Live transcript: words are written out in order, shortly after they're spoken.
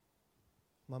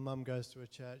My mum goes to a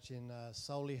church in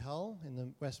Solihull in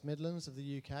the West Midlands of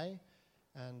the UK,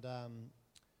 and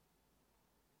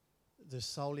the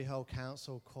Solihull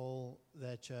Council call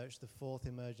their church the fourth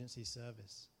emergency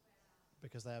service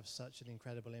because they have such an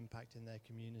incredible impact in their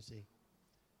community.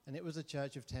 And it was a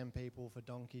church of 10 people for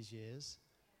donkey's years,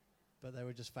 but they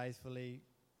were just faithfully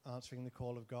answering the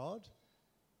call of God.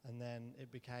 And then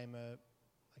it became a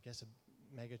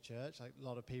mega church, like a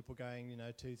lot of people going,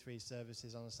 2-3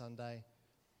 services on a Sunday,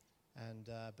 and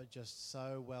but just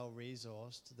so well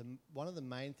resourced. One of the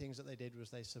main things that they did was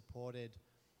they supported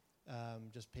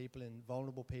just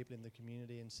vulnerable people in the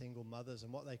community and single mothers,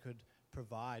 and what they could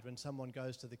provide when someone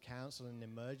goes to the council in an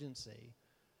emergency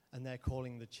and they're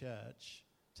calling the church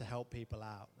to help people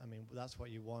out. I mean, that's what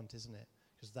you want, isn't it?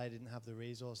 Because they didn't have the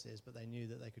resources, but they knew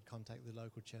that they could contact the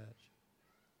local church.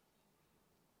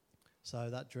 So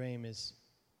that dream is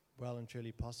well and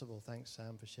truly possible. Thanks,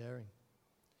 Sam, for sharing.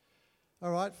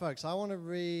 All right, folks, I want to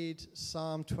read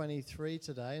Psalm 23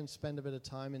 today and spend a bit of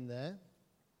time in there.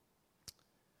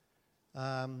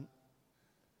 I've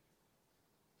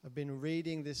been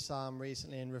reading this psalm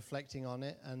recently and reflecting on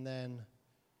it, and then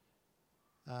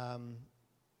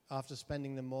after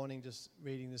spending the morning just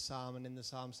reading the psalm, and in the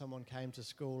psalm someone came to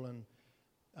school and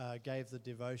gave the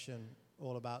devotion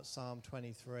all about Psalm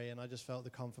 23, and I just felt the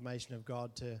confirmation of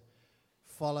God to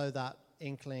follow that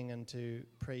inkling and to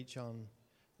preach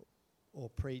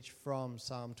from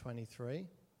Psalm 23.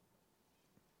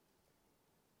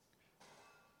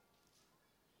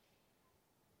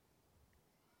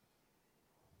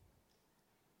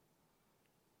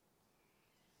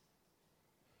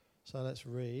 So let's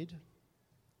read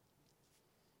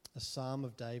a Psalm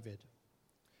of David.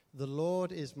 The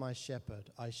Lord is my shepherd,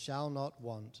 I shall not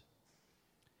want.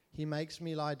 He makes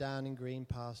me lie down in green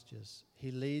pastures.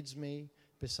 He leads me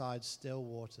beside still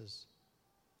waters.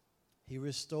 He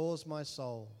restores my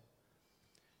soul.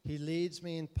 He leads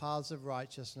me in paths of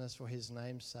righteousness for his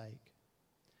name's sake.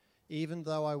 Even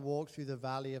though I walk through the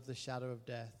valley of the shadow of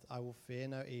death, I will fear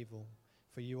no evil,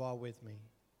 for you are with me.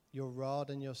 Your rod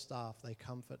and your staff, they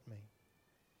comfort me.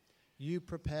 You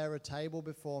prepare a table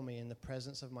before me in the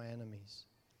presence of my enemies.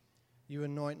 You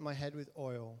anoint my head with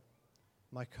oil.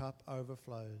 My cup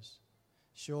overflows.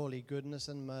 Surely goodness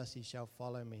and mercy shall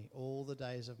follow me all the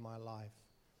days of my life,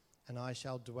 and I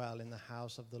shall dwell in the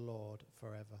house of the Lord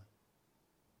forever.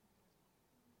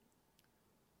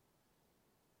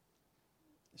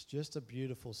 It's just a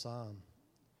beautiful psalm,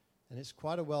 and it's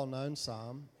quite a well-known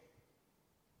psalm.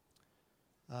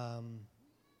 But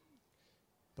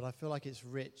I feel like it's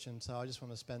rich, and so I just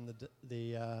want to spend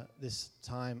this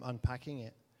time unpacking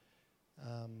it.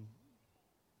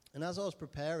 And as I was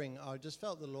preparing, I just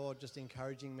felt the Lord just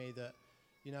encouraging me that,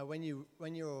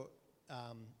 when you're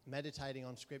meditating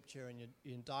on Scripture and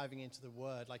you're diving into the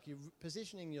Word, like you're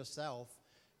positioning yourself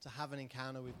to have an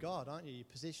encounter with God, aren't you? You're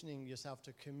positioning yourself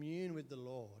to commune with the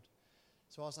Lord.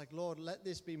 So I was like, Lord, let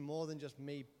this be more than just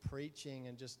me preaching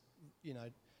and just,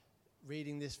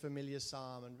 reading this familiar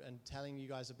psalm and telling you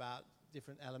guys about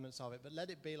different elements of it, but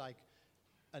let it be like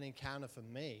an encounter for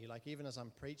me. Like even as I'm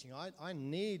preaching, I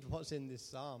need what's in this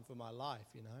psalm for my life,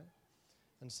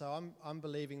 And so I'm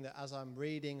believing that as I'm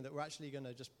reading, that we're actually going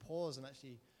to just pause and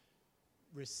actually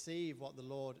receive what the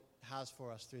Lord has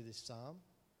for us through this psalm.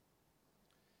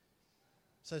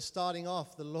 So starting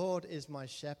off, the Lord is my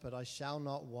shepherd, I shall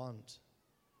not want.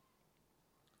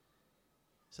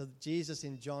 So Jesus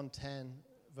in John 10,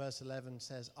 verse 11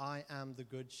 says, I am the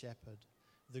good shepherd.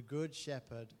 The good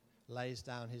shepherd lays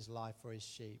down his life for his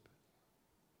sheep.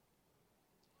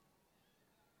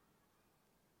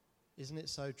 Isn't it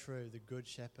so true, the good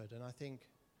shepherd? And I think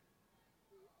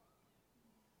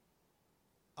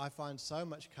I find so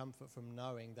much comfort from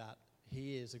knowing that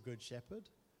he is a good shepherd.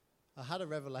 I had a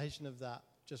revelation of that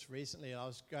just recently. I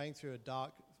was going through a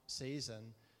dark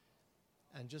season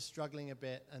and just struggling a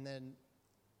bit, and then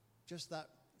just that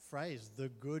phrase, the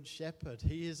good shepherd.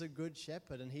 He is a good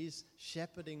shepherd, and he's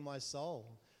shepherding my soul.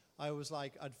 I was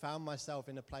like, I'd found myself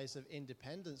in a place of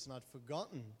independence, and I'd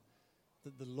forgotten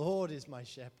that the Lord is my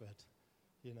shepherd,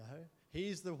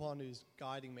 He's the one who's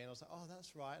guiding me. And I was like, oh,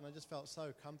 that's right. And I just felt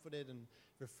so comforted and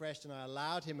refreshed, and I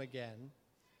allowed him again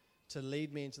to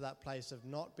lead me into that place of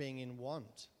not being in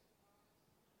want.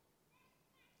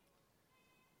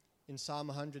 In Psalm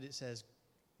 100 it says,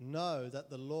 know that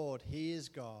the Lord, he is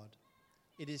God.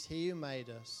 It is he who made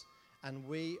us, and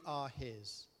we are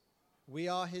his. We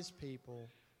are his people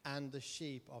and the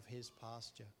sheep of his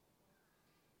pasture.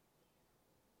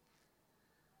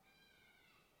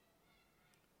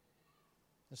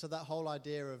 And so that whole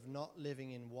idea of not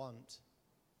living in want,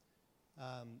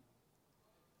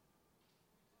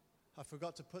 I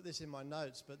forgot to put this in my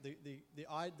notes, but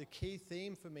the key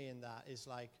theme for me in that is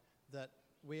like that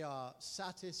we are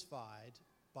satisfied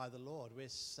by the Lord. We're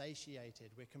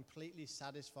satiated. We're completely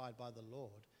satisfied by the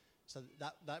Lord. So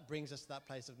that brings us to that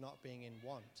place of not being in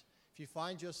want. If you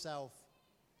find yourself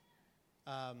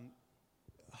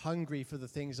hungry for the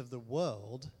things of the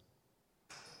world,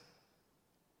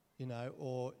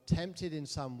 or tempted in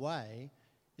some way,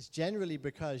 it's generally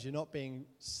because you're not being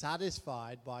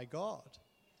satisfied by God.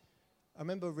 I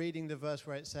remember reading the verse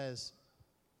where it says,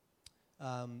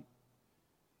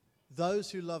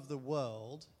 those who love the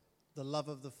world, the love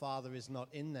of the Father is not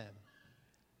in them.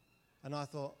 And I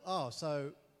thought,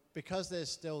 so because there's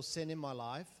still sin in my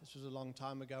life, this was a long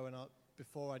time ago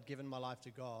before I'd given my life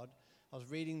to God, I was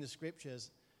reading the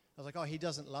scriptures, I was like, he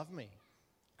doesn't love me.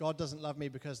 God doesn't love me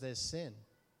because there's sin.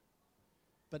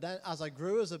 But then as I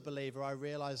grew as a believer, I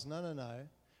realized, no.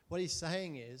 What he's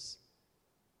saying is,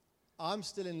 I'm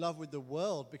still in love with the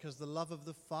world because the love of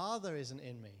the Father isn't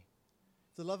in me.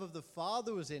 If the love of the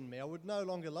Father was in me, I would no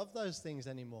longer love those things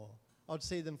anymore. I would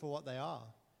see them for what they are.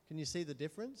 Can you see the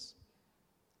difference?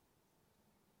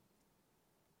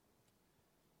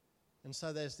 And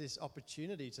so there's this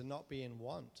opportunity to not be in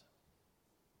want.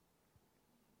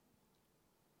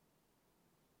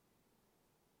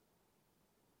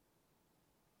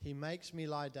 He makes me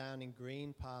lie down in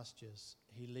green pastures.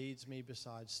 He leads me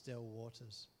beside still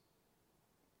waters.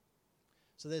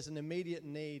 So there's an immediate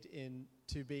need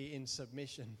to be in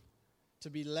submission.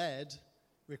 To be led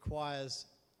requires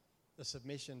a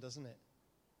submission, doesn't it?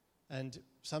 And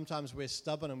sometimes we're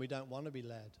stubborn and we don't want to be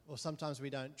led. Or sometimes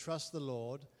we don't trust the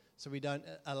Lord, so we don't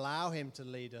allow him to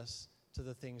lead us to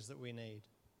the things that we need.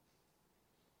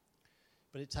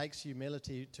 But it takes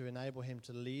humility to enable him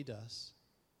to lead us.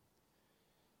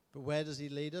 But where does he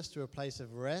lead us? To a place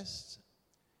of rest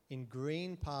in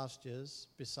green pastures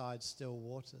beside still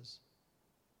waters.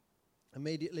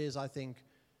 Immediately as I think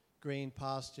green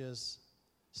pastures,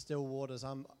 still waters,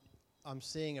 I'm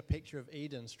seeing a picture of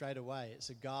Eden straight away. It's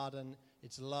a garden,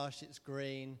 it's lush, it's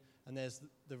green, and there's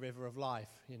the river of life,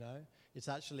 It's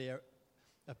actually a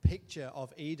picture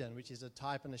of Eden, which is a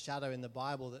type and a shadow in the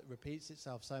Bible that repeats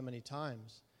itself so many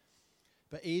times.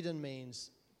 But Eden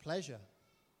means pleasure.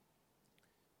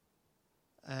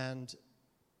 And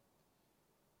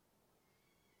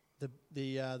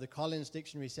the Collins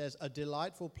Dictionary says, a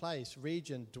delightful place,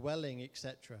 region, dwelling,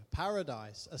 etc.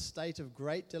 Paradise, a state of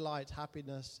great delight,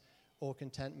 happiness, or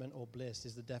contentment or bliss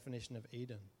is the definition of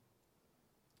Eden.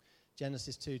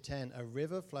 Genesis 2:10, a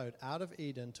river flowed out of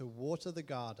Eden to water the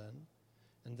garden,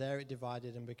 and there it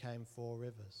divided and became 4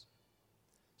 rivers.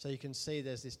 So you can see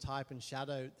there's this type and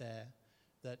shadow there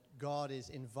that God is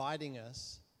inviting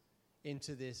us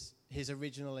into his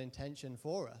original intention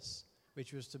for us,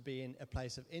 which was to be in a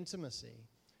place of intimacy.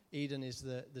 Eden is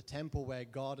the temple where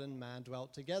God and man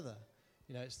dwelt together.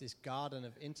 It's this garden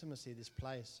of intimacy, this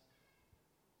place.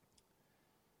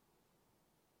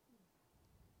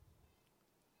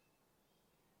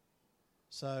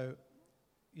 So,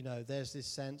 there's this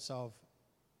sense of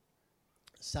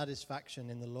satisfaction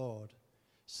in the Lord.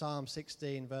 Psalm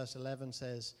 16 verse 11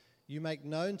 says, you make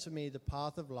known to me the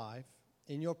path of life.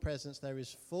 In your presence there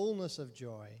is fullness of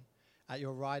joy. At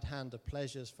your right hand are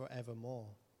pleasures forevermore.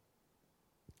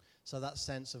 So that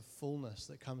sense of fullness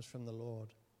that comes from the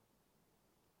Lord.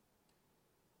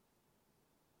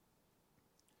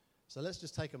 So let's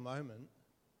just take a moment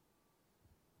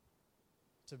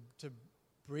to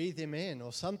breathe him in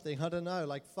or something. I don't know,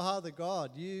 like, Father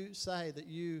God, you say that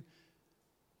you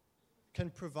can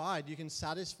provide, you can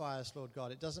satisfy us, Lord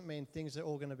God. It doesn't mean things are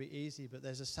all going to be easy, but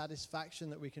there's a satisfaction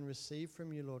that we can receive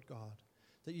from you, Lord God.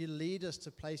 That you lead us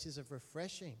to places of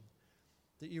refreshing.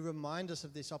 That you remind us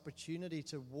of this opportunity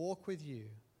to walk with you.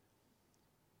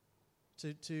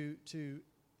 To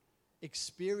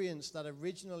experience that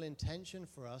original intention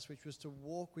for us, which was to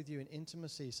walk with you in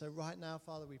intimacy. So right now,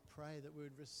 Father, we pray that we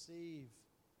would receive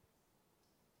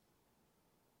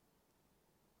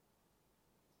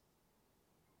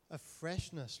a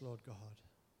freshness, Lord God,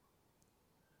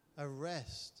 a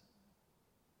rest,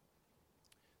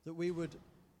 that we would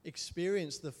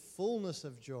experience the fullness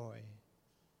of joy,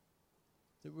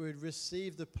 that we would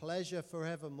receive the pleasure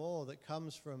forevermore that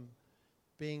comes from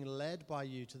being led by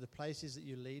you to the places that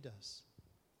you lead us.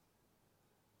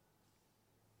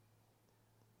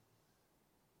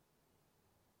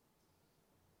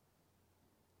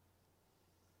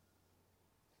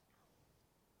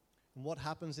 And what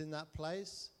happens in that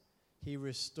place? He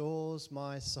restores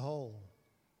my soul.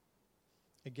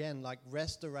 Again, like,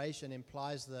 restoration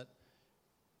implies that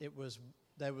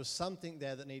there was something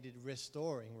there that needed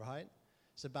restoring, right?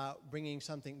 It's about bringing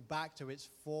something back to its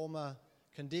former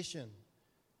condition.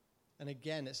 And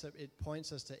again, it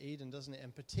points us to Eden, doesn't it?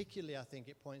 And particularly, I think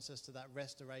it points us to that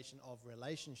restoration of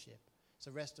relationship. It's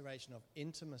a restoration of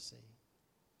intimacy.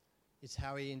 It's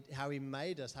how he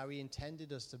made us, how he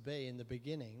intended us to be in the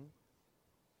beginning.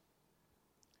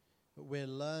 But we're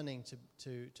learning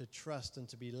to trust and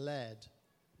to be led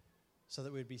so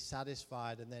that we'd be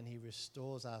satisfied, and then he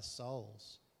restores our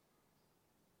souls.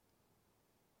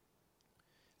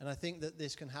 And I think that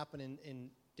this can happen in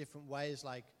different ways,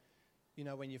 like,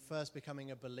 when you're first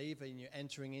becoming a believer and you're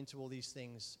entering into all these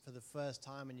things for the first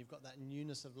time, and you've got that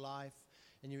newness of life,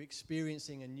 and you're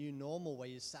experiencing a new normal where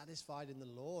you're satisfied in the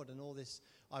Lord, and all this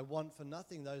I want for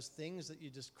nothing, those things that you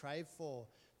just crave for,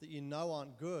 that you know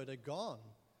aren't good, are gone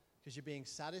because you're being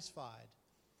satisfied.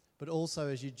 But also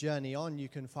as you journey on, you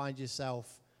can find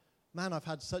yourself, man, I've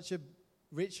had such a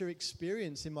richer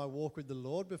experience in my walk with the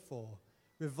Lord before.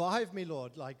 Revive me,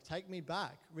 Lord, take me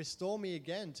back, restore me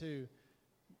again to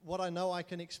what I know I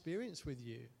can experience with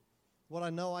you, what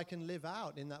I know I can live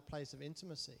out in that place of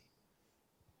intimacy.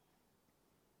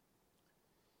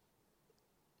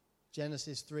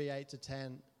 Genesis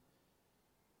 3:8-10.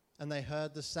 And they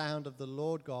heard the sound of the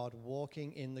Lord God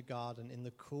walking in the garden in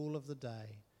the cool of the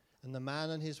day. And the man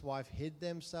and his wife hid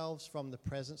themselves from the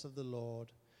presence of the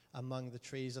Lord among the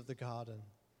trees of the garden.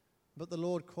 But the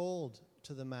Lord called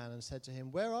to the man and said to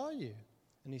him, "Where are you?"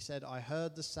 And he said, "I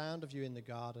heard the sound of you in the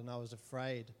garden. I was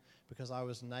afraid because I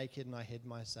was naked and I hid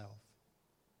myself."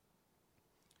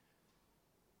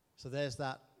 So there's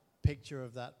that picture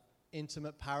of that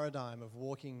intimate paradigm of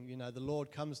walking. The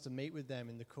Lord comes to meet with them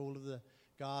in the cool of the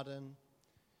garden,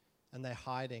 and they're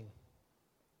hiding.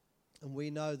 And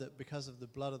we know that because of the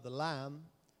blood of the Lamb,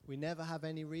 we never have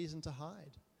any reason to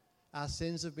hide. Our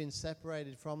sins have been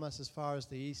separated from us as far as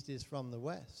the east is from the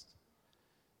west.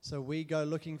 So we go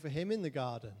looking for him in the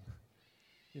garden.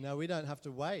 We don't have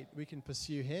to wait. We can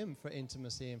pursue him for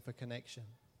intimacy and for connection.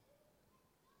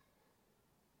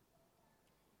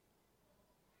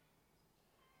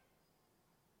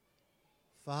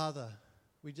 Father,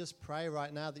 we just pray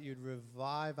right now that you'd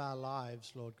revive our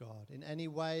lives, Lord God, in any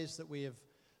ways that we have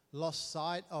lost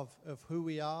sight of who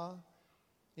we are,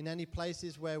 in any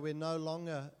places where we're no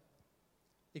longer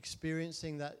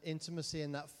experiencing that intimacy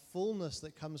and that fullness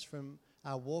that comes from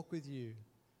our walk with you.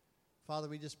 Father,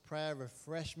 we just pray a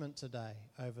refreshment today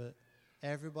over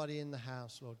everybody in the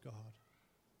house, Lord God.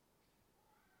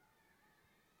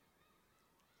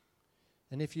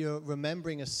 And if you're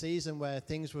remembering a season where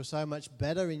things were so much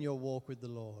better in your walk with the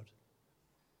Lord,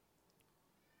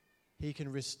 he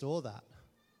can restore that.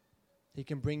 He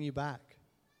can bring you back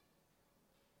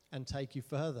and take you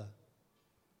further.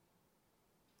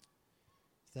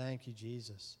 Thank you,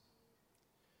 Jesus.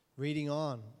 Reading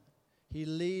on. He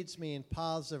leads me in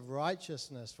paths of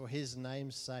righteousness for his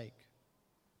name's sake.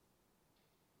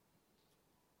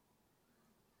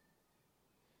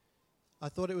 I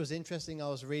thought it was interesting. I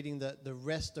was reading that the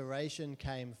restoration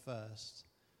came first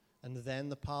and then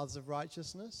the paths of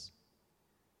righteousness.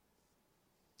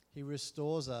 He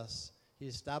restores us. He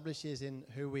establishes in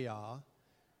who we are.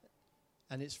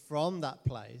 And it's from that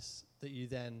place that you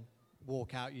then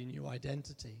walk out your new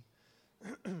identity.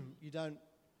 You don't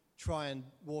try and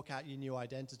walk out your new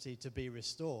identity to be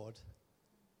restored.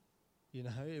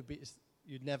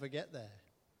 You'd never get there.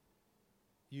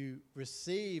 You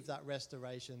receive that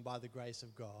restoration by the grace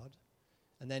of God,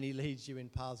 and then he leads you in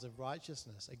paths of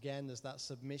righteousness. Again, there's that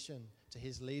submission to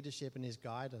his leadership and his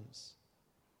guidance.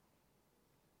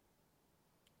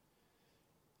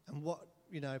 And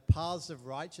paths of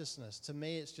righteousness, to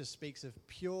me, it just speaks of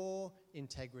pure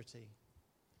integrity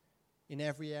in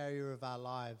every area of our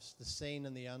lives, the seen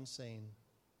and the unseen.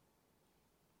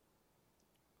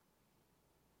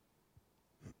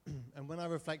 And when I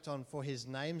reflect on for his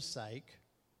name's sake,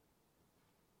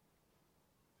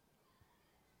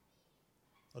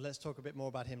 well, let's talk a bit more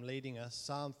about him leading us.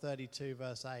 Psalm 32,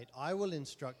 verse 8. I will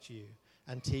instruct you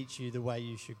and teach you the way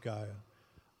you should go.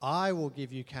 I will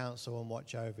give you counsel and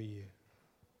watch over you.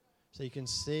 So you can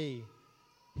see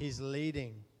he's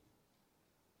leading.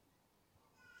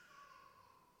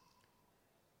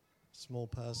 Small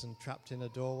person trapped in a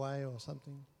doorway or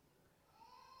something.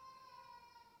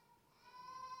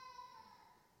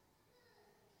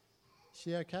 Is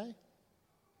she okay?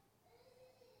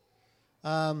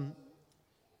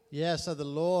 So the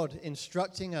Lord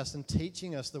instructing us and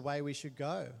teaching us the way we should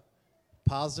go.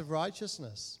 Paths of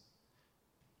righteousness.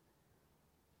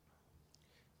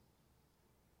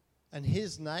 And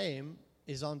his name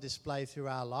is on display through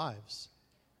our lives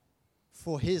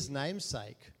for his name's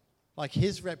sake. Like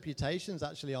his reputation's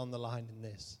actually on the line in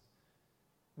this.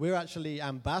 We're actually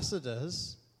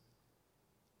ambassadors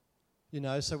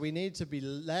So we need to be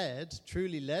led,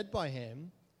 truly led by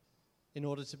him, in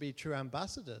order to be true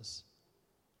ambassadors.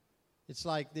 It's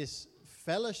like this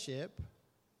fellowship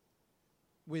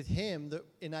with him that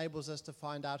enables us to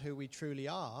find out who we truly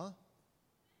are.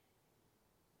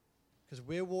 Because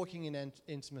we're walking in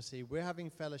intimacy, we're having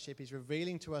fellowship, he's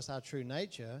revealing to us our true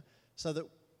nature, so that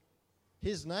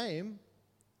his name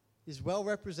is well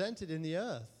represented in the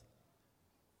earth.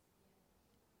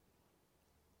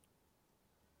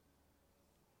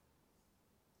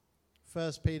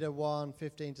 First Peter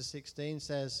 1:15-16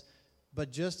 says,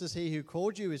 "But just as he who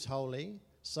called you is holy,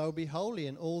 so be holy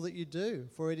in all that you do.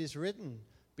 For it is written,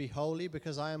 'Be holy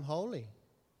because I am holy.'"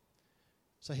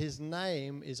 So his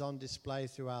name is on display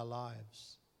through our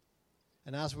lives.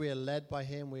 And as we are led by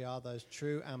him, we are those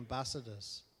true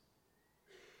ambassadors.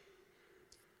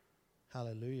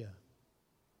 Hallelujah.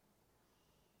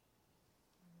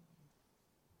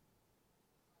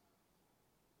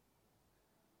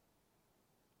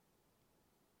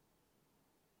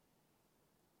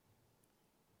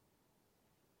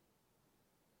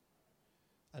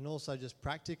 And also just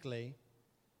practically,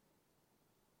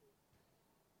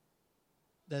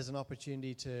 there's an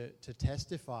opportunity to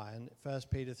testify. And 1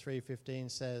 Peter 3:15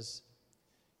 says,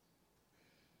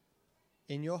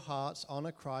 "In your hearts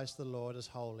honor Christ the Lord as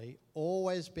holy,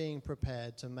 always being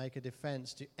prepared to make a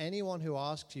defense to anyone who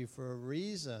asks you for a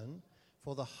reason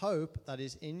for the hope that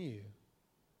is in you.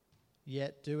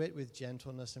 Yet do it with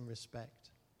gentleness and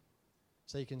respect."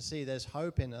 So you can see there's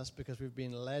hope in us because we've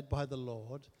been led by the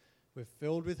Lord. We're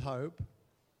filled with hope.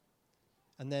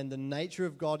 And then the nature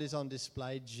of God is on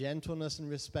display, gentleness and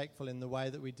respectful in the way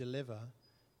that we deliver.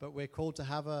 But we're called to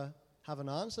have an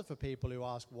answer for people who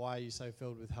ask, "Why are you so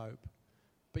filled with hope?"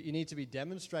 But you need to be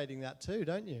demonstrating that too,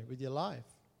 don't you, with your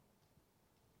life?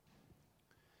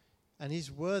 And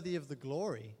he's worthy of the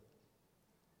glory.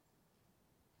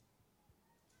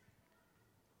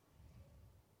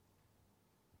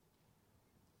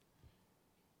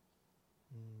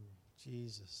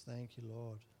 Jesus, thank you,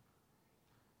 Lord.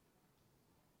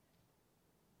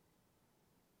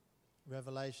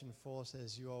 Revelation 4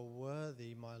 says, "You are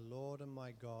worthy, my Lord and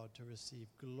my God, to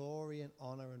receive glory and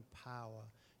honor and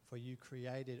power, for you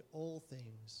created all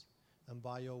things, and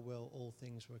by your will all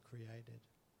things were created."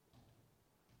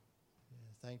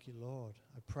 Yeah, thank you, Lord.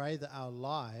 I pray that our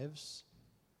lives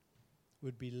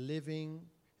would be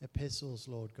living epistles,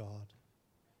 Lord God,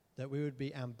 that we would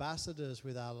be ambassadors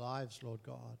with our lives, Lord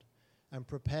God, and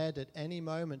prepared at any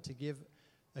moment to give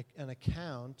an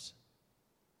account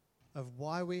of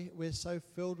why we're so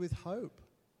filled with hope,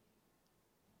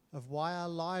 of why our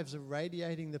lives are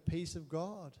radiating the peace of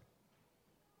God,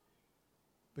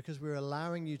 because we're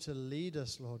allowing you to lead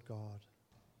us, Lord God.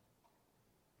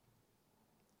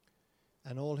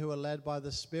 And all who are led by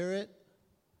the Spirit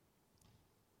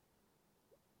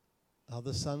are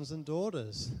the sons and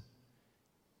daughters.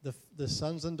 The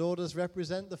sons and daughters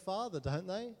represent the Father, don't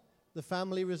they? The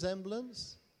family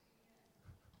resemblance.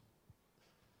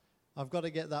 I've got to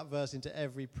get that verse into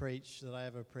every preach that I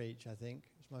ever preach, I think.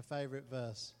 It's my favorite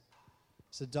verse.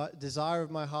 It's a desire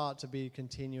of my heart to be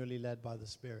continually led by the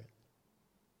Spirit.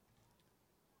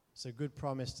 It's a good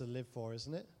promise to live for,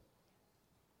 isn't it?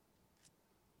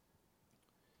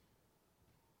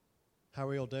 How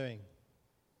are we all doing?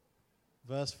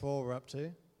 Verse 4 we're up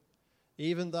to.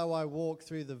 "Even though I walk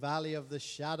through the valley of the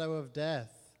shadow of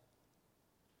death."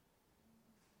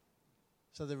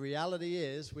 So the reality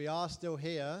is we are still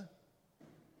here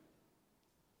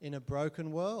in a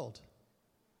broken world.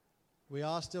 We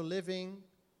are still living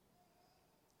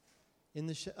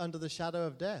in under the shadow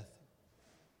of death.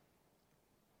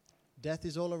 Death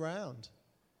is all around,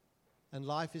 and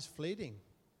life is fleeting.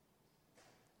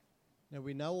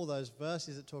 We know all those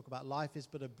verses that talk about life is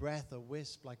but a breath, a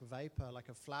wisp, like vapor, like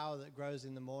a flower that grows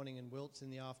in the morning and wilts in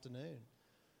the afternoon.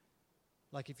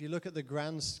 Like if you look at the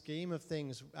grand scheme of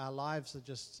things, our lives are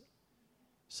just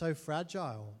so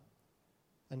fragile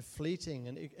and fleeting.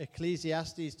 And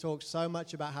Ecclesiastes talks so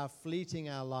much about how fleeting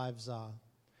our lives are.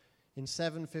 In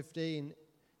 7:15,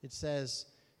 it says,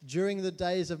 "During the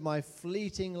days of my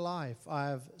fleeting life, I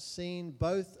have seen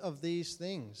both of these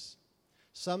things.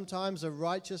 Sometimes a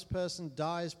righteous person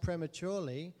dies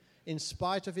prematurely in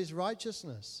spite of his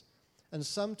righteousness, and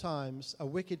sometimes a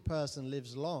wicked person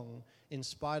lives long in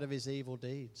spite of his evil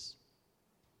deeds."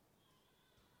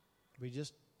 We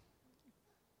just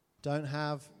don't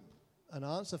have an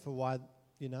answer for why,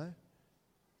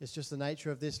 It's just the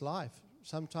nature of this life.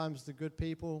 Sometimes the good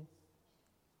people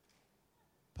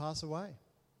pass away,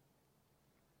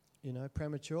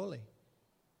 prematurely.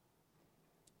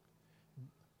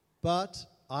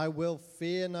 "But I will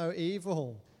fear no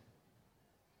evil,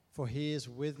 for he is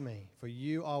with me, for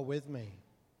you are with me.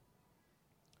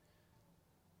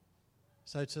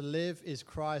 So to live is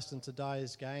Christ and to die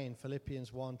is gain,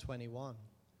 Philippians 1:21.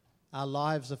 Our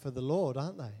lives are for the Lord,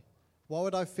 aren't they? Why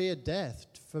would I fear death?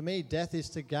 For me, death is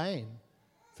to gain.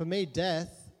 For me,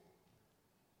 death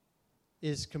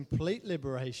is complete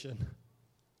liberation,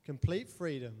 complete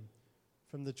freedom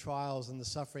from the trials and the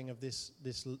suffering of this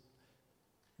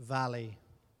valley,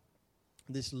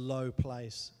 this low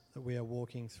place that we are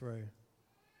walking through.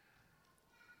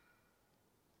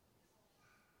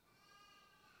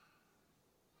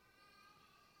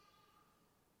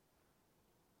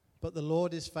 But the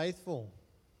Lord is faithful.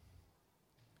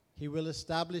 He will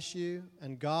establish you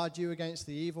and guard you against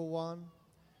the evil one.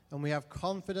 And we have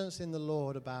confidence in the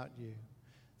Lord about you,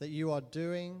 that you are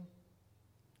doing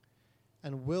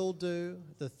and will do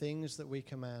the things that we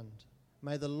command.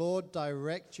 May the Lord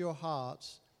direct your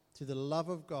hearts to the love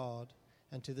of God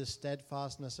and to the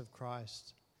steadfastness of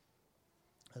Christ.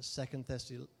 That's 2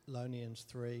 Thessalonians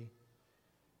 3,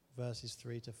 verses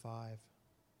 3-5.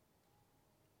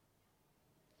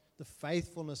 The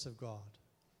faithfulness of God.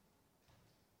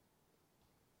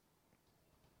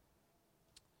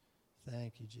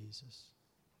 Thank you, Jesus.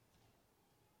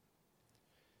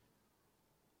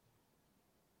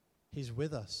 He's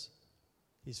with us.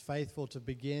 He's faithful to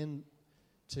begin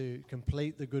to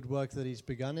complete the good work that he's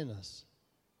begun in us.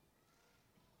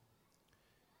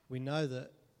 We know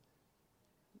that,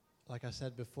 like I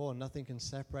said before, nothing can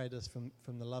separate us from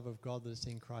the love of God that is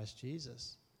in Christ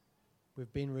Jesus.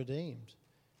 We've been redeemed.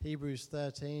 Hebrews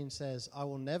 13 says, I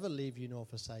will never leave you nor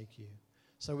forsake you.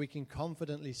 So we can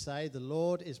confidently say, the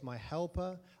Lord is my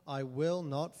helper. I will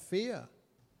not fear.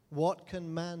 What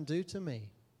can man do to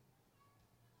me?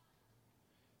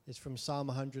 It's from Psalm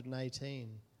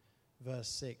 118, verse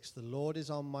 6. The Lord is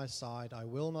on my side. I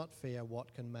will not fear.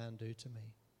 What can man do to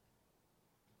me?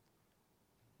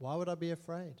 Why would I be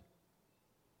afraid?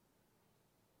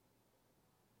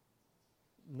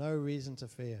 No reason to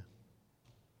fear.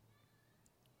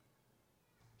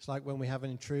 It's like when we have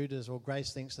intruders, or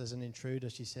Grace thinks there's an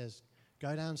intruder. She says,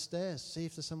 go downstairs, see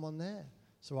if there's someone there.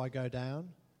 So I go down.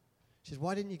 She says,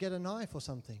 why didn't you get a knife or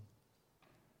something?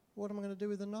 What am I going to do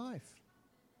with a knife?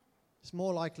 It's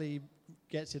more likely he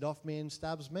gets it off me and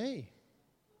stabs me.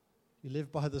 You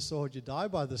live by the sword, you die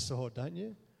by the sword, don't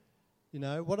you? You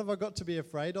know, what have I got to be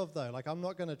afraid of, though? Like, I'm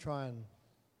not going to try and,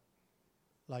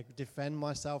 defend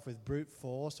myself with brute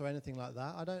force or anything like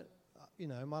that. I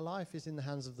don't, my life is in the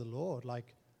hands of the Lord.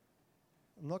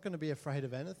 I'm not going to be afraid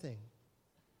of anything.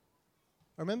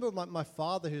 I remember my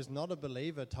father, who's not a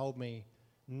believer, told me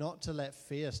not to let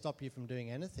fear stop you from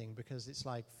doing anything, because it's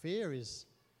like fear is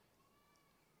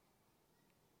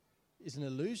an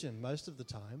illusion most of the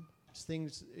time. It's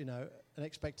things, an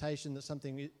expectation that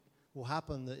something will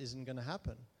happen that isn't going to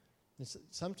happen.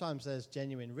 Sometimes there's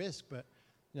genuine risk, but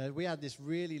we had this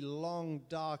really long,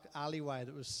 dark alleyway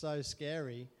that was so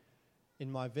scary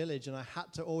in my village, and I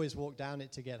had to always walk down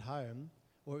it to get home,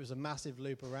 or it was a massive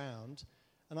loop around.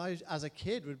 And I, as a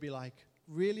kid, would be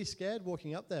really scared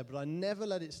walking up there, but I never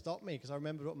let it stop me, because I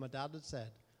remembered what my dad had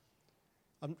said.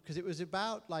 Because it was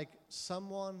about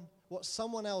what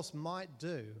someone else might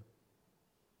do.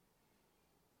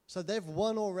 So they've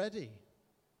won already.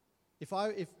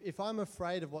 If I'm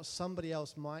afraid of what somebody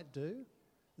else might do,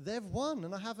 they've won,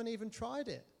 and I haven't even tried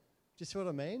it. Do you see what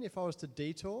I mean? If I was to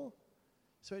detour.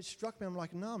 So it struck me, I'm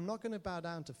like, no, I'm not going to bow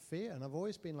down to fear, and I've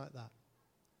always been like that.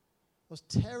 I was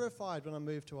terrified when I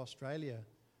moved to Australia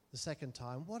the second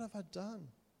time. What have I done?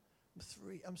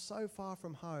 I'm so far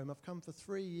from home. I've come for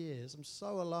 3 years. I'm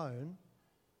so alone.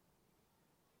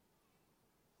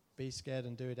 Be scared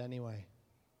and do it anyway.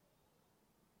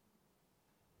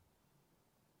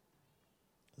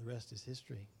 The rest is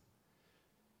history.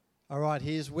 All right,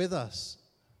 he is with us.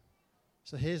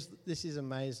 So this is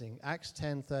amazing. Acts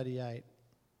 10:38.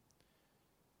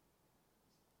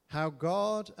 How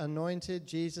God anointed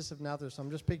Jesus of Nazareth. So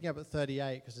I'm just picking up at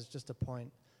 38 because it's just a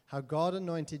point. How God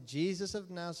anointed Jesus of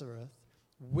Nazareth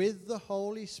with the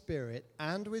Holy Spirit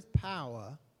and with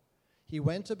power. He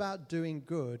went about doing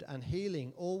good and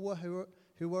healing all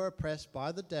who were oppressed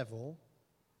by the devil,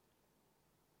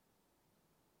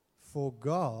 for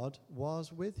God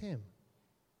was with him.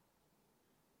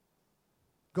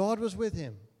 God was with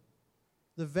him.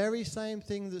 The very same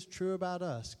thing that's true about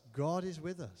us. God is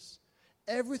with us.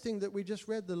 Everything that we just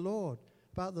read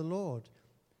about the Lord.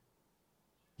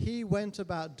 He went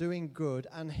about doing good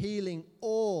and healing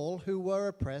all who were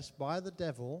oppressed by the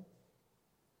devil,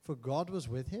 for God was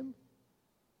with him.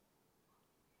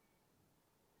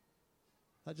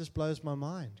 That just blows my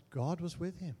mind. God was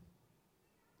with him.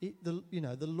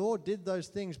 The Lord did those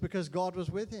things because God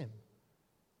was with him.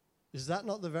 Is that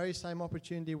not the very same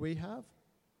opportunity we have?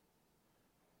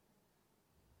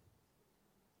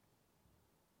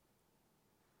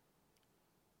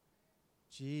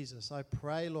 Jesus, I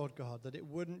pray, Lord God, that it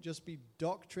wouldn't just be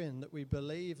doctrine that we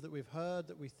believe, that we've heard,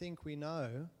 that we think we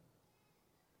know,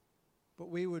 but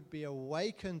we would be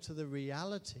awakened to the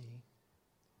reality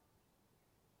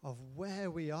of where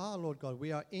we are, Lord God.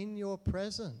 We are in your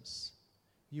presence.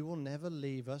 You will never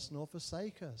leave us nor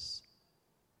forsake us.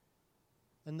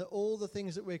 And that all the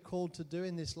things that we're called to do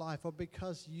in this life are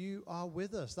because you are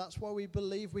with us. That's why we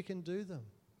believe we can do them.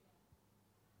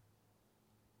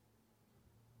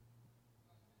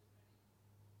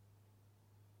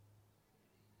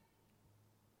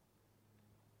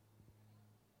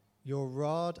 Your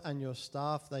rod and your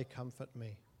staff, they comfort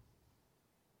me.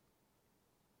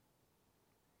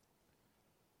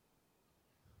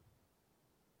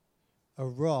 A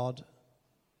rod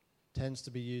tends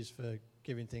to be used for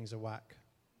giving things a whack.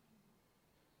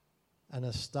 And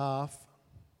a staff,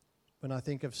 when I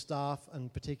think of staff,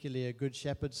 and particularly a good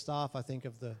shepherd's staff, I think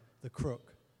of the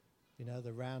crook,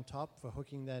 the round top for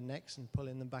hooking their necks and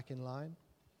pulling them back in line.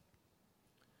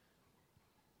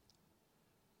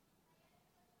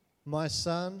 My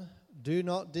son, do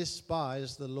not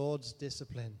despise the Lord's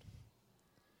discipline,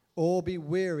 or be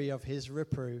weary of his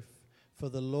reproof, for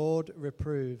the Lord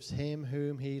reproves him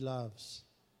whom he loves,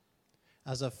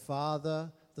 as a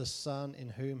father the son in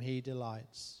whom he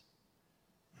delights.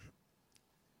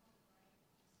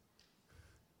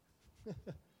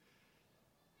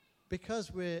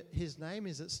 Because his name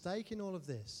is at stake in all of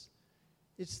this.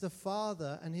 It's the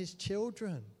father and his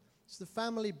children. It's the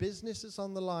family business that's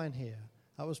on the line here.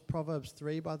 That was Proverbs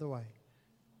 3, by the way.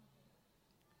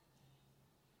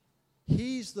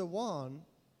 He's the one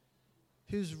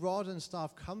whose rod and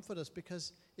staff comfort us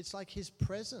because it's like his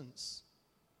presence.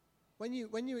 When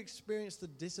you experience the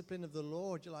discipline of the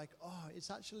Lord, you're like, oh, it's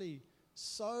actually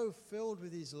so filled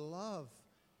with his love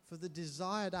for the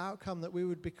desired outcome that we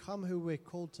would become who we're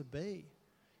called to be.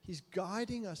 He's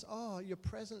guiding us. Oh, your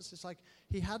presence is like,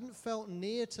 he hadn't felt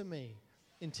near to me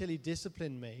until he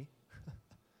disciplined me.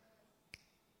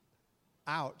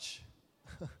 Ouch.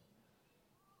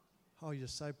 Oh, you're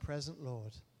so present,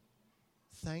 Lord.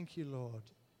 Thank you, Lord,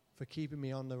 for keeping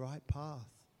me on the right path.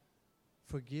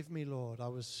 Forgive me, Lord, I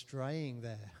was straying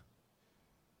there.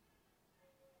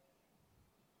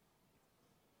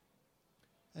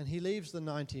 And he leaves the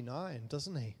 99,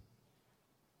 doesn't he?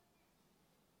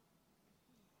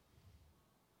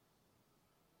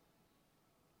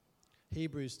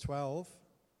 Hebrews 12.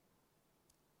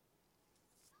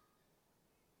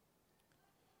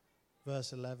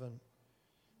 Verse 11,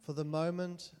 for the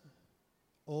moment,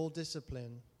 all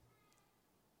discipline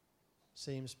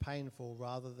seems painful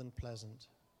rather than pleasant,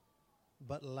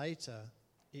 but later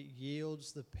it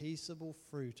yields the peaceable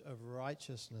fruit of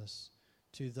righteousness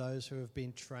to those who have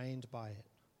been trained by it.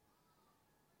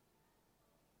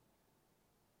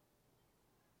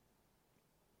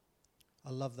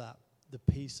 I love that, the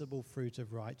peaceable fruit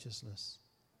of righteousness.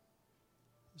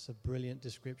 It's a brilliant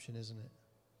description, isn't it?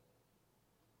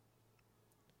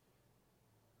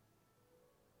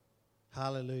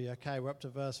 Hallelujah. Okay, we're up to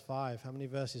verse 5. How many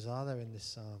verses are there in this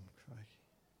psalm? Crikey.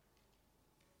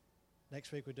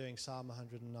 Next week we're doing Psalm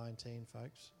 119,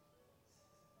 folks.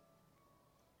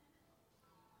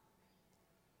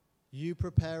 You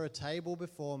prepare a table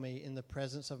before me in the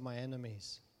presence of my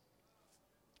enemies.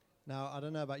 Now, I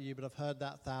don't know about you, but I've heard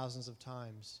that thousands of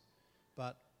times.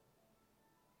 But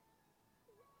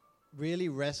really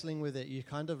wrestling with it, you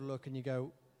kind of look and you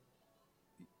go,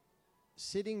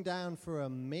 sitting down for a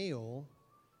meal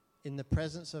in the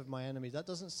presence of my enemies, that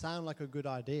doesn't sound like a good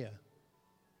idea.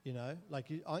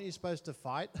 Aren't you supposed to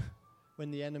fight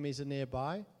when the enemies are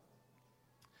nearby?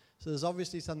 So there's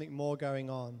obviously something more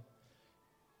going on.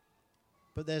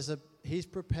 But he's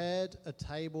prepared a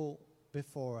table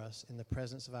before us in the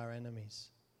presence of our enemies.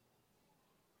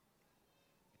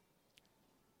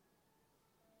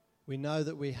 We know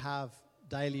that we have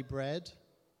daily bread.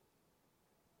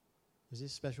 Is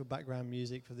this special background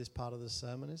music for this part of the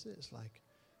sermon, is it? It's like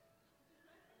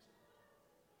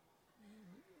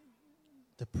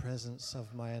the presence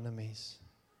of my enemies.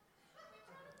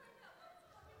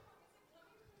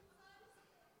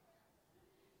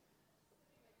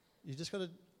 I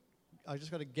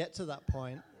just got to get to that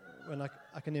point when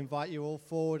I can invite you all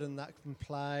forward and that can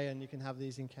play and you can have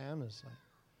these encounters.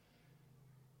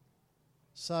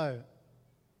 So,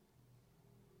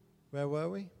 where were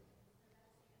we?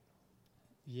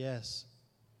 Yes.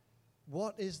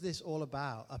 What is this all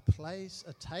about?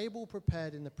 A table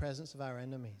prepared in the presence of our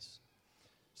enemies.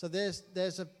 So it's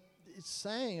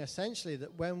saying essentially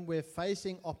that when we're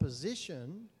facing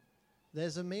opposition,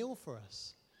 there's a meal for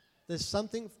us. There's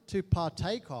something to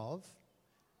partake of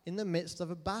in the midst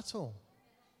of a battle.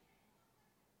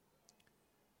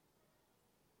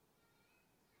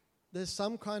 There's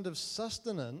some kind of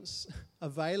sustenance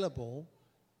available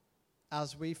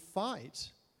as we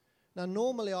fight. Now,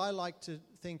 normally I like to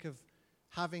think of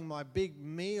having my big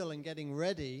meal and getting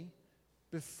ready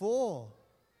before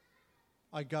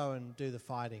I go and do the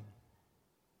fighting.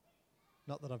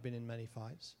 Not that I've been in many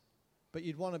fights. But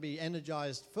you'd want to be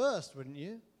energized first, wouldn't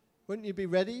you? Wouldn't you be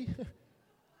ready?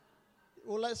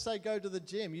 Or let's say go to the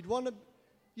gym. You'd want to,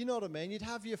 you know what I mean? You'd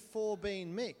have your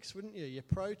 4-bean mix, wouldn't you? Your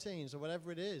proteins or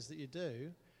whatever it is that you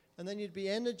do. And then you'd be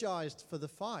energized for the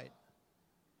fight.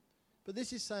 But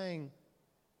this is saying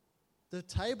the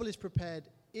table is prepared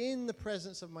in the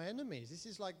presence of my enemies. This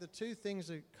is like the two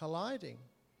things are colliding.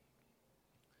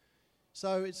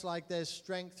 So it's like there's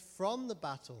strength from the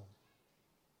battle.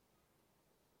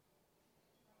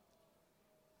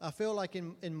 I feel like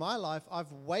in my life,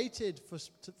 I've waited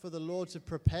for the Lord to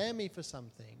prepare me for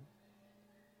something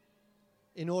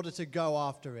in order to go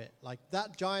after it. Like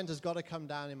that giant has got to come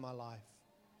down in my life.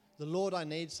 The Lord, I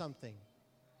need something.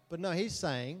 But no, he's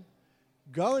saying,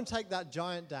 go and take that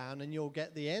giant down and you'll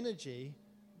get the energy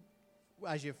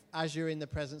as you're in the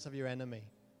presence of your enemy.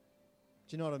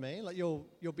 Do you know what I mean? Like you'll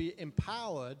be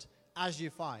empowered as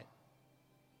you fight.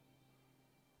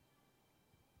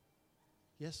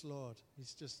 Yes, Lord.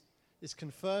 It's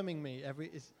confirming me.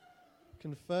 It's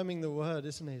confirming the word,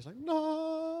 isn't he? He's like,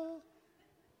 no.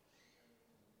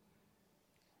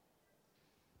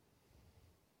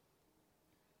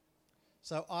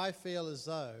 So I feel as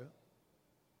though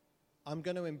I'm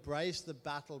going to embrace the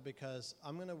battle because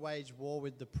I'm going to wage war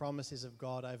with the promises of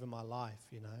God over my life,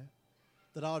 you know.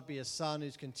 That I would be a son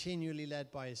who's continually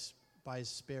led by his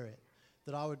Spirit.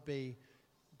 That I would be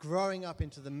growing up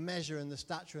into the measure and the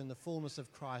stature and the fullness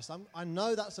of Christ. I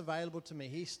know that's available to me.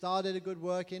 He started a good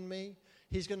work in me.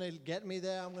 He's going to get me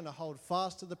there. I'm going to hold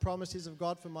fast to the promises of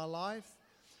God for my life.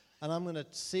 And I'm going to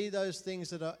see those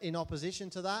things that are in opposition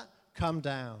to that come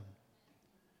down.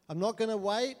 I'm not going to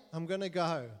wait. I'm going to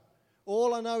go.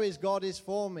 All I know is God is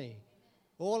for me.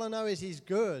 All I know is he's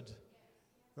good.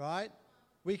 Right?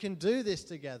 We can do this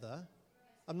together.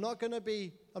 I'm not going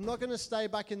to stay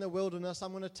back in the wilderness.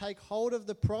 I'm going to take hold of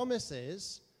the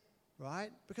promises, right?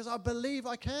 Because I believe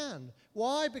I can.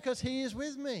 Why? Because he is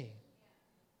with me.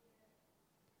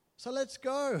 So let's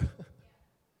go.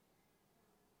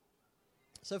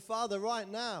 So Father, right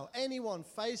now, anyone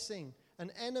facing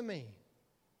an enemy,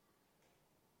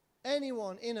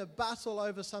 anyone in a battle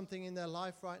over something in their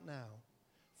life right now,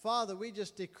 Father, we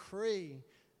just decree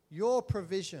your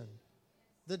provision.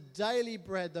 The daily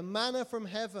bread, the manna from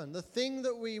heaven, the thing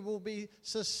that we will be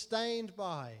sustained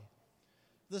by,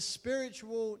 the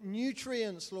spiritual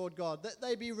nutrients, Lord God, that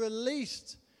they be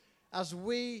released as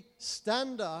we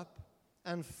stand up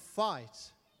and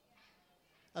fight,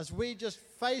 as we just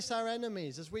face our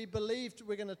enemies, as we believe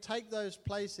we're going to take those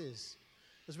places,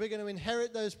 as we're going to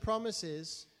inherit those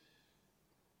promises.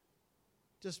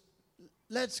 Just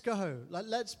let's go,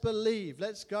 let's believe,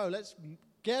 let's go, let's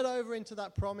get over into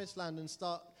that promised land and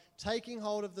start taking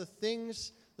hold of the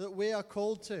things that we are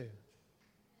called to.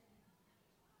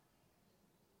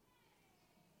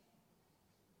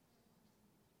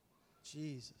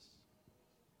 Jesus.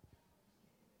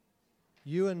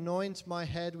 You anoint my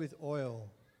head with oil.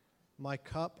 My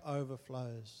cup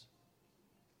overflows.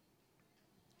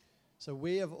 So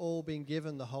we have all been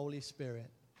given the Holy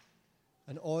Spirit.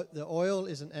 And the oil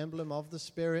is an emblem of the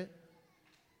Spirit.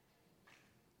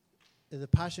 The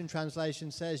Passion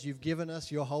Translation says, you've given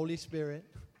us your Holy Spirit.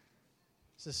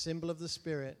 It's a symbol of the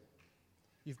Spirit.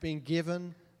 You've been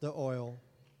given the oil.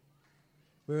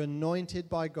 We're anointed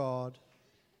by God.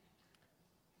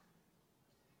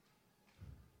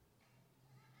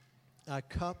 Our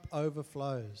cup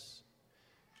overflows.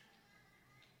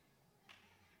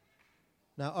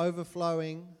 Now,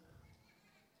 overflowing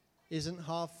isn't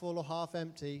half full or half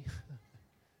empty.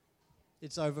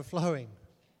 It's overflowing.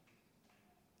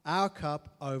 Our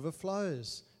cup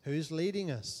overflows. Who's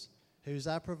leading us? Who's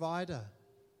our provider?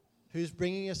 Who's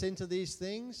bringing us into these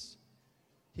things?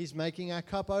 He's making our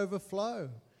cup overflow.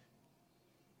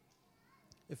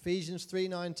 Ephesians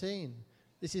 3:19.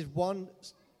 This is one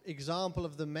example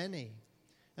of the many.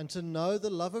 And to know the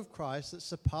love of Christ that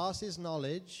surpasses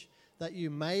knowledge, that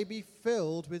you may be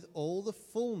filled with all the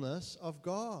fullness of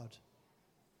God.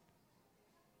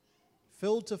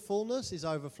 Filled to fullness is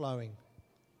overflowing.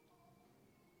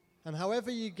 And however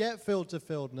you get filled to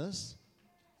filledness,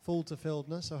 full to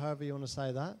filledness, or however you want to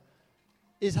say that,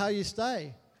 is how you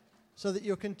stay. so that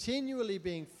you're continually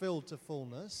being filled to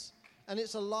fullness, and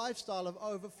it's a lifestyle of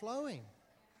overflowing.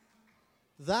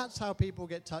 That's how people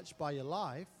get touched by your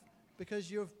life, because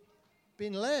you've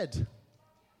been led.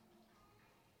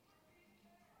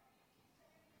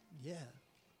 Yeah,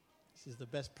 this is the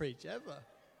best preach ever.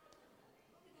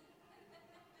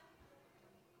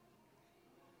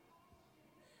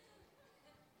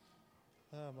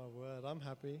 Oh, my word, I'm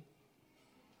happy.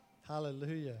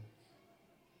 Hallelujah.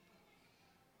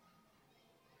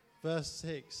 Verse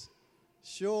 6,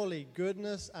 surely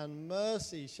goodness and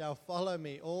mercy shall follow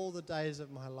me all the days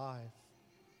of my life.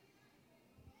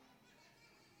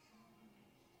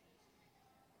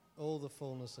 All the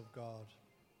fullness of God.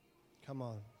 Come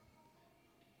on.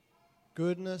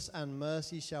 Goodness and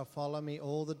mercy shall follow me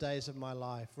all the days of my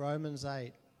life. Romans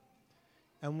 8.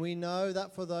 And we know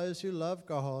that for those who love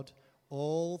God,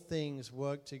 all things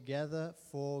work together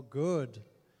for good,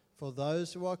 for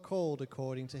those who are called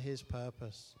according to his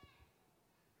purpose.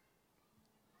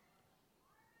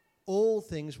 All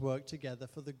things work together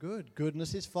for the good.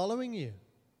 Goodness is following you.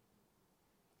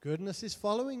 Goodness is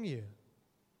following you.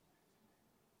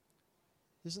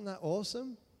 Isn't that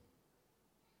awesome?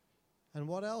 And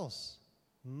what else?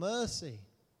 Mercy.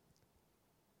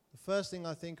 The first thing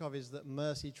I think of is that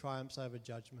mercy triumphs over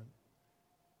judgment.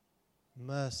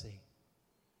 Mercy.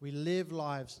 We live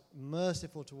lives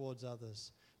merciful towards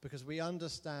others because we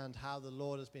understand how the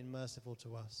Lord has been merciful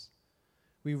to us.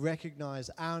 We recognize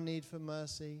our need for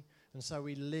mercy, and so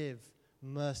we live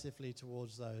mercifully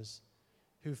towards those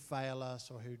who fail us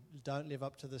or who don't live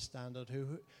up to the standard,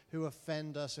 who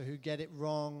offend us or who get it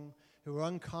wrong, who are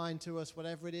unkind to us,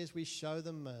 whatever it is, we show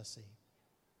them mercy.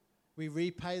 We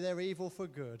repay their evil for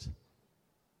good.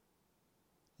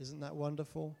 Isn't that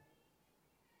wonderful?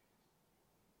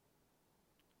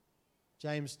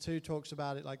 James 2 talks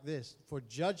about it like this: for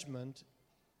judgment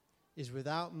is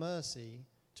without mercy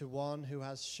to one who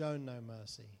has shown no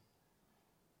mercy.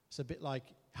 It's a bit like,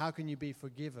 how can you be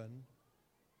forgiven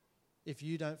if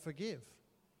you don't forgive?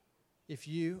 If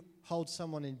you hold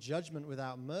someone in judgment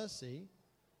without mercy,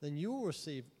 then you will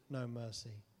receive no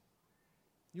mercy.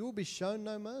 You will be shown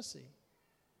no mercy.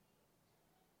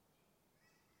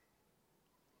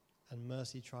 And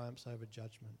mercy triumphs over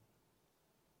judgment.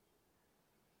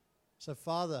 So,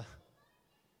 Father,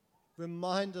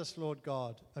 remind us, Lord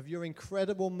God, of your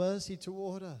incredible mercy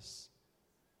toward us,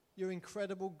 your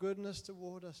incredible goodness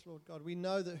toward us, Lord God. We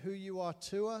know that who you are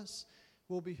to us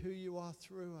will be who you are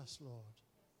through us, Lord.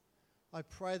 I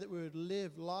pray that we would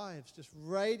live lives just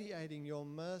radiating your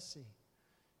mercy,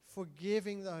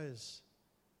 forgiving those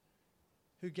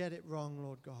who get it wrong,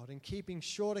 Lord God, and keeping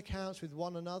short accounts with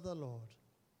one another, Lord,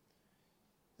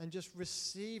 and just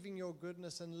receiving your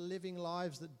goodness and living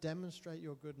lives that demonstrate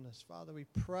your goodness. Father, we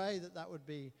pray that that would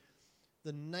be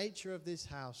the nature of this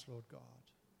house, Lord God.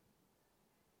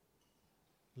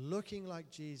 Looking like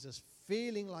Jesus,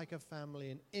 feeling like a family,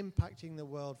 and impacting the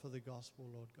world for the gospel,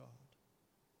 Lord God.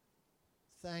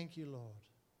 Thank you, Lord.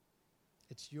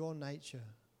 It's your nature,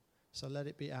 so let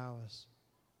it be ours.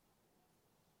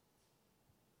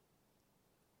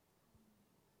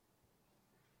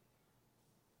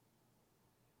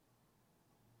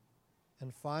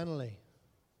 And finally,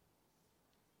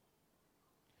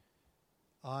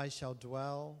 I shall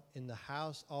dwell in the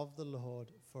house of the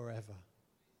Lord forever.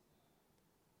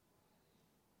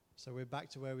 So we're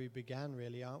back to where we began,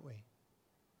 really, aren't we?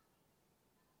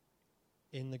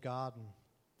 In the garden.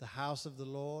 The house of the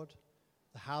Lord,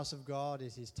 the house of God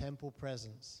is his temple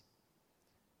presence.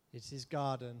 It's his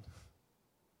garden,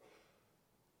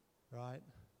 right?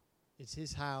 It's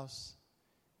his house.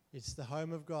 It's the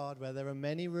home of God where there are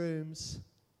many rooms.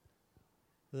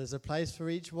 There's a place for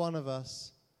each one of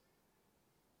us.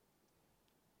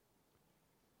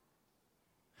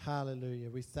 Hallelujah.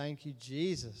 We thank you,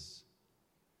 Jesus,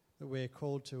 that we're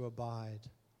called to abide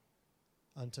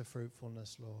unto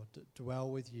fruitfulness, Lord, to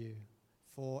dwell with you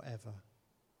forever.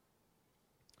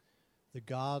 The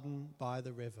garden by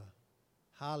the river.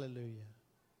 Hallelujah.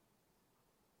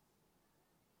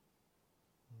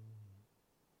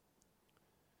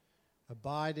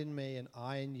 Abide in me and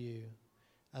I in you,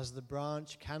 as the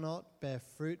branch cannot bear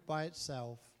fruit by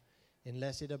itself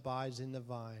unless it abides in the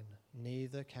vine,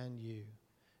 neither can you.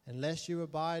 Unless you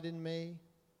abide in me,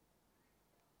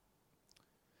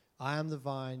 I am the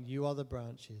vine, you are the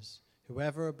branches.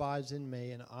 Whoever abides in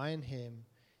me and I in him,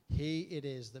 he it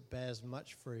is that bears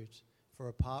much fruit, for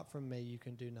apart from me you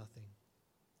can do nothing.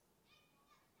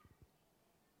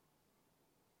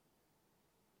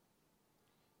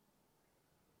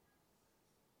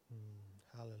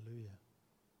 Hallelujah.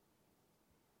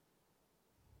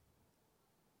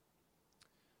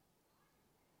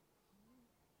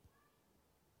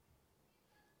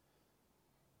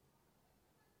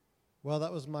 Well,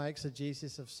 that was my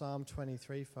exegesis of Psalm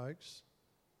 23, folks.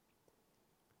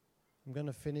 I'm going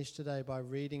to finish today by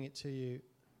reading it to you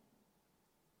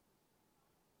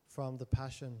from the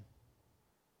Passion.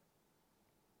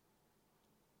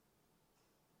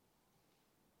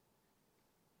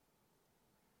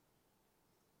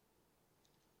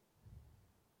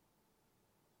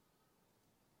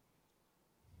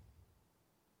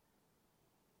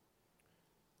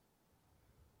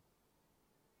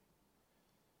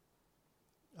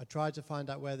 I tried to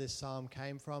find out where this psalm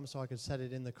came from so I could set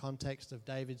it in the context of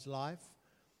David's life,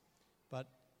 but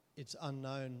it's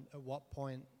unknown at what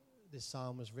point this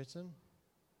psalm was written.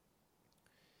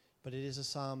 But it is a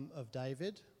psalm of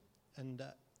David, and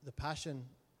the Passion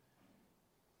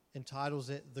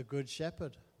entitles it The Good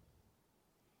Shepherd.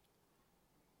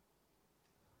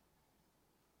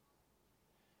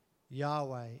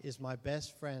 Yahweh is my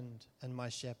best friend and my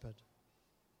shepherd.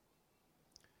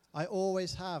 I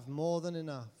always have more than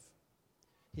enough.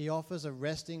 He offers a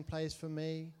resting place for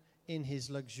me in his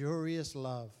luxurious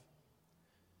love.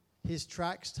 His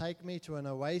tracks take me to an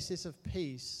oasis of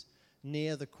peace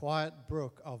near the quiet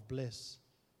brook of bliss.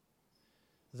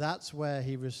 That's where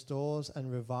he restores and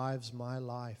revives my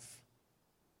life.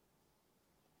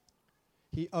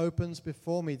 He opens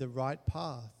before me the right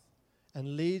path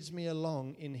and leads me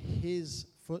along in his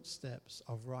footsteps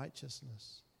of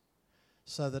righteousness,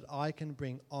 so that I can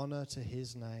bring honor to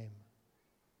his name.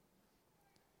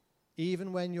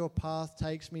 Even when your path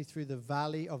takes me through the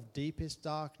valley of deepest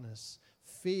darkness,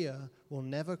 fear will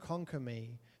never conquer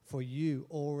me, for you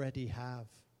already have.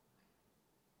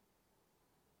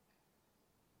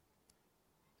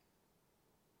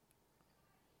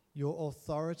 Your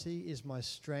authority is my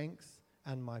strength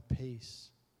and my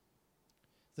peace.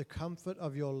 The comfort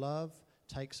of your love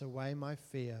takes away my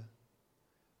fear.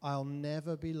 I'll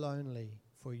never be lonely,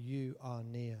 for you are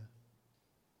near.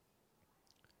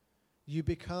 You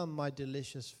become my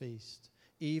delicious feast,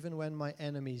 even when my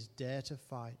enemies dare to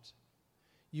fight.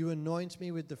 You anoint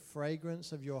me with the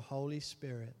fragrance of your Holy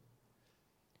Spirit.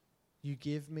 You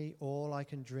give me all I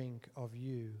can drink of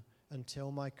you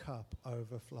until my cup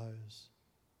overflows.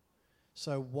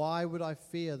 So why would I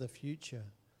fear the future?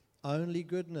 Only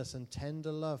goodness and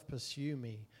tender love pursue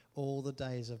me all the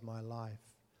days of my life.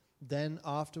 Then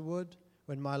afterward,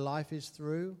 when my life is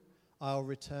through, I'll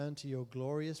return to your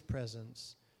glorious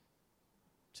presence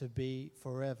to be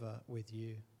forever with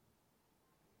you.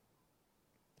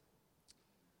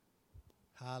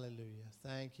 Hallelujah.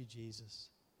 Thank you, Jesus.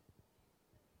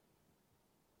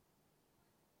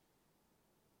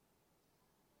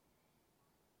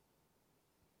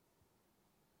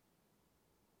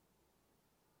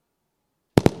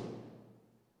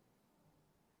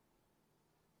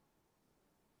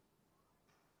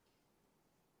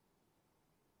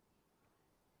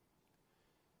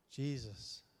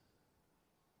 Jesus,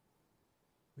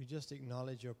 we just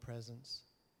acknowledge your presence.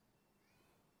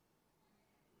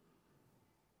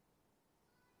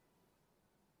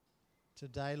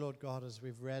 Today, Lord God, as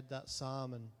we've read that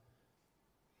psalm and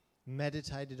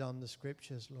meditated on the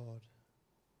scriptures, Lord,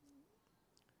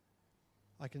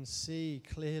 I can see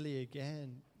clearly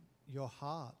again your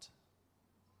heart,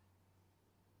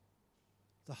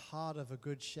 the heart of a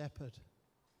good shepherd.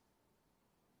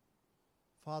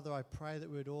 Father, I pray that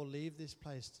we would all leave this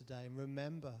place today and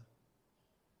remember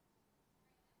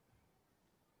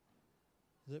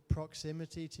that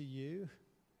proximity to you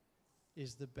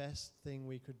is the best thing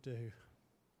we could do.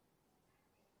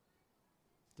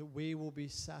 That we will be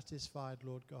satisfied,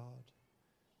 Lord God.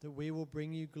 That we will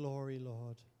bring you glory,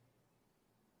 Lord.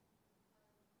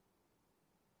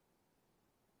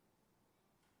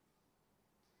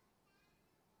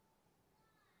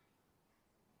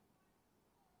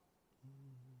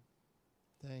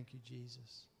 Thank you,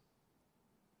 Jesus.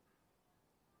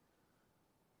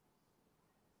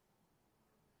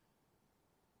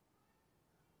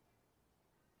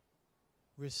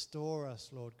 Restore us,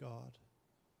 Lord God,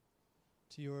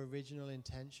 to your original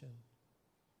intention.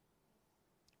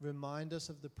 Remind us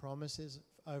of the promises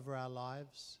over our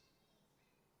lives.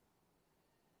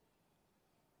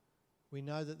 We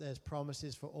know that there's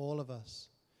promises for all of us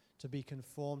to be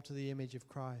conformed to the image of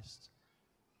Christ.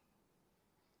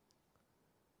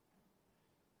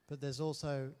 But there's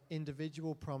also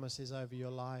individual promises over your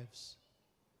lives,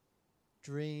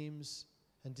 dreams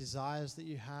and desires that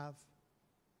you have.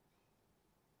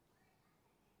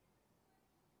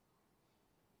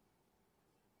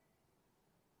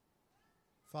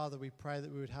 Father, we pray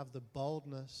that we would have the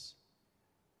boldness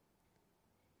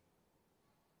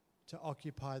to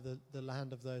occupy the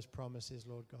land of those promises,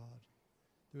 Lord God.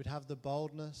 We would have the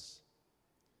boldness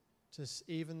to,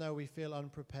 even though we feel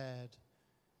unprepared,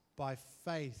 by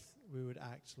faith we would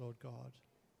act, Lord God.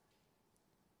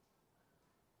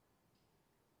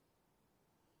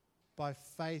 By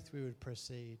faith we would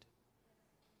proceed.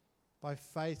 By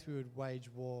faith we would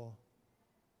wage war.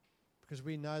 Because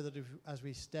we know that as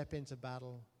we step into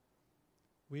battle,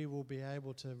 we will be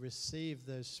able to receive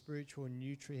those spiritual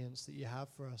nutrients that you have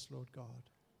for us, Lord God,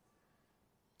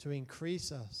 to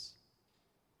increase us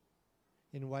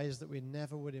in ways that we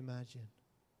never would imagine.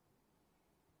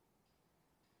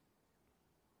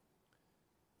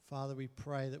 Father, we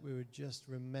pray that we would just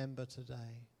remember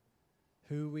today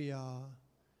who we are,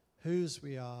 whose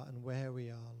we are, and where we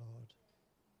are, Lord.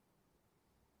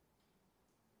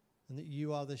 And that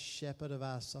you are the shepherd of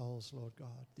our souls, Lord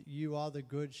God, that you are the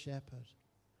good shepherd.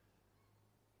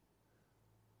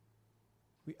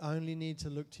 We only need to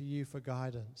look to you for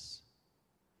guidance,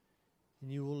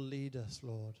 and you will lead us,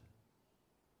 Lord.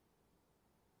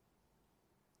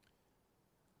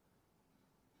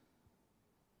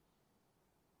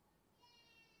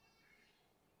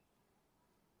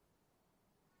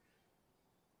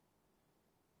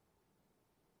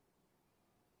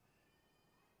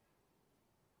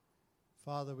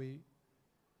 Father, we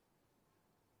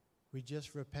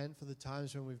just repent for the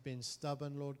times when we've been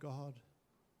stubborn, Lord God.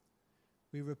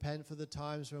 We repent for the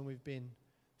times when we've been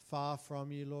far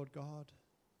from you, Lord God,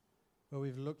 where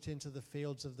we've looked into the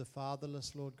fields of the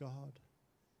fatherless, Lord God,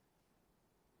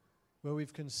 where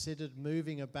we've considered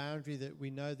moving a boundary that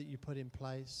we know that you put in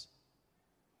place.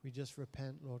 We just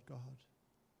repent, Lord God.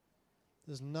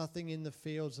 There's nothing in the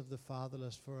fields of the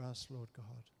fatherless for us, Lord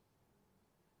God.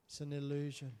 It's an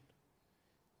illusion,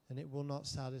 and it will not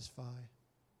satisfy.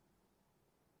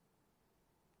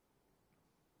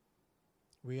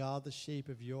 We are the sheep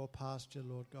of your pasture,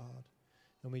 Lord God,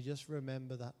 and we just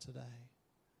remember that today,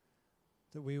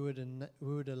 that we would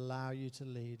allow you to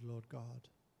lead, Lord God,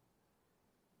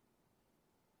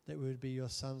 that we would be your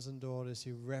sons and daughters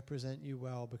who represent you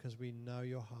well because we know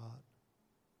your heart.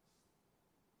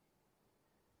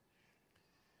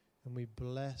 And we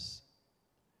bless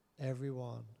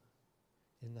everyone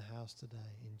in the house today,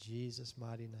 in Jesus'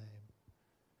 mighty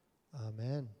name.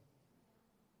 Amen.